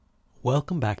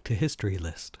Welcome back to History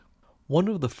List. One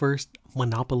of the first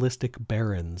monopolistic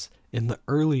barons in the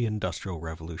early Industrial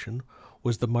Revolution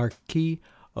was the Marquis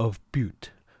of Bute,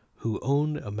 who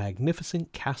owned a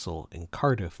magnificent castle in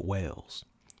Cardiff, Wales.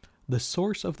 The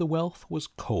source of the wealth was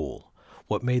coal,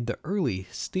 what made the early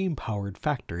steam-powered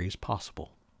factories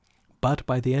possible. But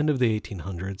by the end of the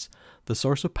 1800s, the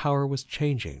source of power was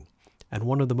changing, and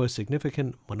one of the most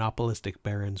significant monopolistic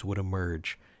barons would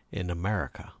emerge in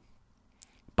America.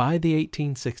 By the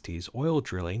 1860s, oil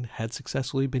drilling had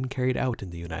successfully been carried out in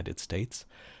the United States,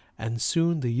 and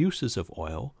soon the uses of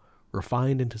oil,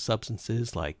 refined into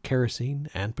substances like kerosene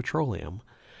and petroleum,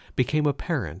 became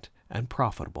apparent and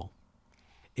profitable.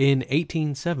 In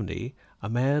 1870, a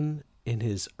man in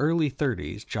his early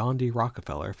 30s, John D.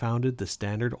 Rockefeller, founded the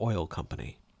Standard Oil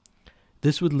Company.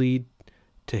 This would lead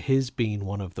to his being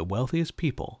one of the wealthiest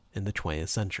people in the 20th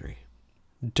century.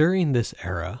 During this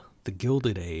era, the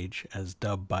Gilded Age, as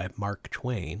dubbed by Mark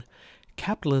Twain,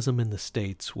 capitalism in the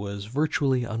States was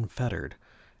virtually unfettered,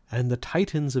 and the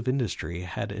titans of industry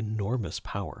had enormous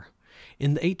power.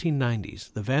 In the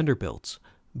 1890s, the Vanderbilts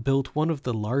built one of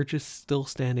the largest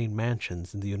still-standing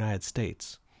mansions in the United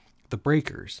States, the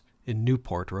Breakers, in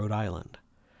Newport, Rhode Island.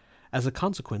 As a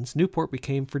consequence, Newport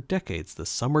became for decades the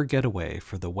summer getaway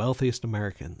for the wealthiest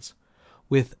Americans.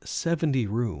 With 70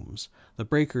 rooms, the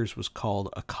Breakers was called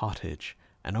a cottage,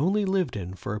 and only lived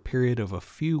in for a period of a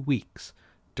few weeks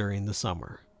during the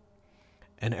summer.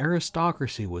 An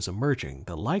aristocracy was emerging,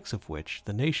 the likes of which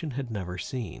the nation had never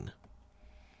seen.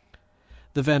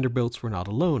 The Vanderbilts were not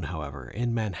alone, however.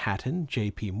 In Manhattan,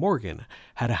 J.P. Morgan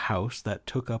had a house that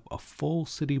took up a full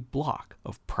city block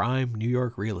of prime New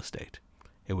York real estate.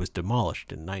 It was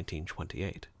demolished in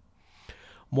 1928.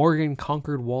 Morgan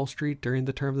conquered Wall Street during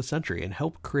the turn of the century and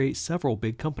helped create several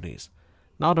big companies,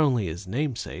 not only his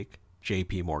namesake,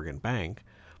 J.P. Morgan Bank,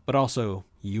 but also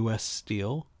U.S.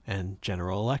 Steel and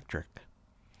General Electric.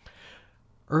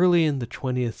 Early in the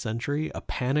 20th century, a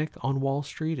panic on Wall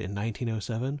Street in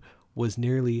 1907 was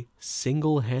nearly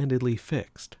single-handedly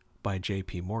fixed by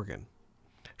J.P. Morgan.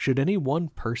 Should any one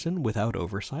person without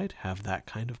oversight have that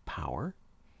kind of power?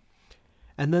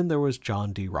 And then there was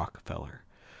John D. Rockefeller,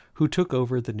 who took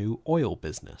over the new oil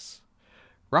business.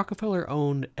 Rockefeller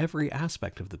owned every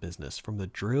aspect of the business, from the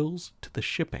drills to the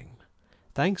shipping.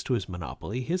 Thanks to his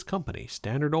monopoly, his company,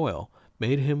 Standard Oil,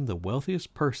 made him the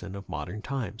wealthiest person of modern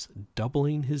times,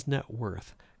 doubling his net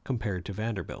worth compared to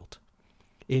Vanderbilt.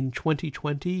 In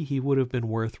 2020, he would have been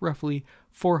worth roughly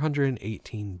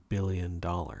 $418 billion.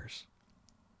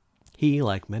 He,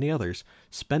 like many others,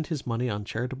 spent his money on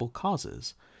charitable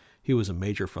causes. He was a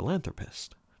major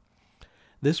philanthropist.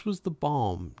 This was the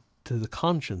balm to the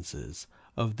consciences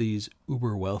of these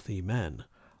uber-wealthy men,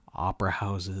 opera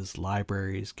houses,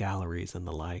 libraries, galleries, and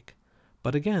the like.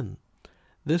 But again,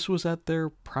 this was at their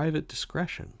private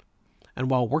discretion. And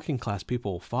while working-class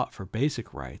people fought for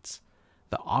basic rights,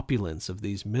 the opulence of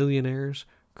these millionaires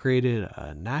created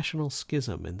a national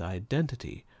schism in the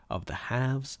identity of the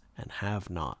haves and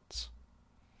have-nots.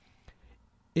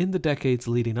 In the decades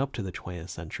leading up to the 20th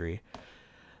century,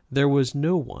 there was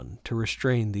no one to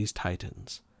restrain these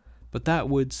titans, but that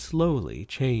would slowly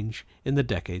change in the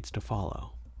decades to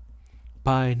follow.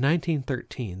 By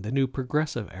 1913, the new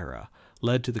progressive era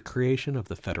led to the creation of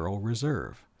the Federal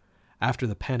Reserve. After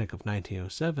the Panic of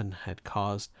 1907 had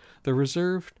caused, the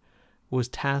Reserve was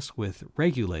tasked with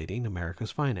regulating America's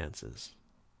finances.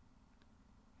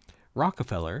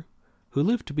 Rockefeller, who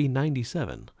lived to be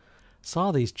 97,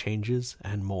 saw these changes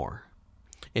and more.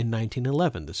 In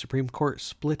 1911, the Supreme Court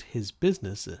split his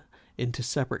business into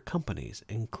separate companies,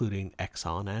 including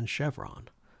Exxon and Chevron.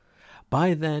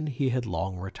 By then, he had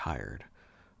long retired.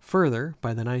 Further,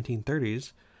 by the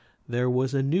 1930s, there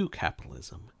was a new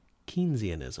capitalism,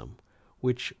 Keynesianism,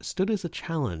 which stood as a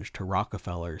challenge to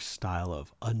Rockefeller's style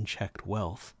of unchecked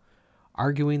wealth,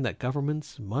 arguing that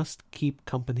governments must keep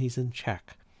companies in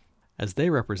check, as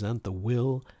they represent the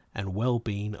will and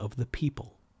well-being of the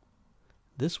people.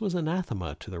 This was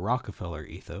anathema to the Rockefeller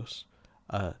ethos.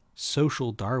 A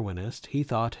social Darwinist, he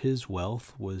thought his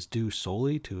wealth was due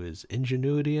solely to his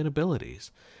ingenuity and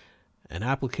abilities, an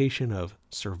application of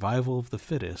survival of the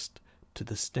fittest to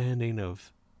the standing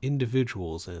of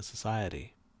individuals in a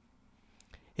society.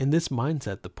 In this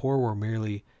mindset, the poor were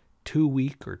merely too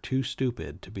weak or too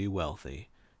stupid to be wealthy,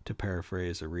 to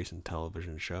paraphrase a recent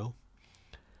television show.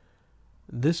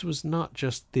 This was not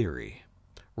just theory.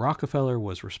 Rockefeller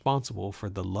was responsible for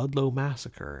the Ludlow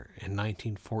Massacre in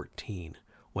 1914,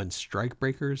 when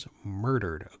strikebreakers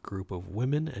murdered a group of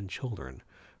women and children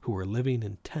who were living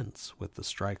in tents with the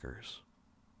strikers.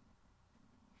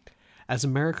 As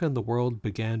America and the world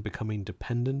began becoming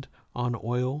dependent on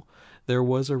oil, there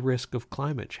was a risk of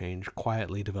climate change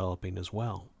quietly developing as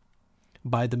well.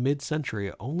 By the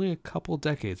mid-century, only a couple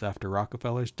decades after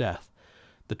Rockefeller's death,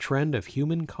 the trend of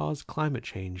human-caused climate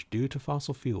change due to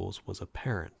fossil fuels was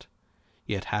apparent.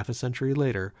 Yet half a century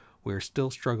later, we are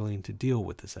still struggling to deal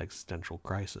with this existential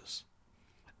crisis.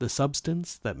 The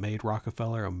substance that made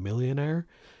Rockefeller a millionaire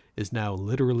is now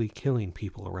literally killing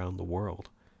people around the world,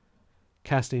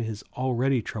 casting his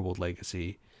already troubled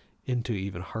legacy into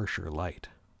even harsher light.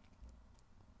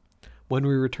 When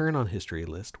we return on History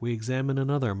List, we examine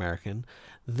another American,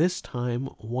 this time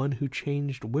one who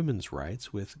changed women's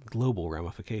rights with global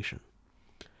ramification.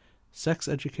 Sex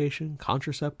education,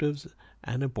 contraceptives,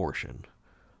 and abortion.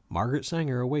 Margaret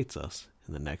Sanger awaits us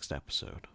in the next episode.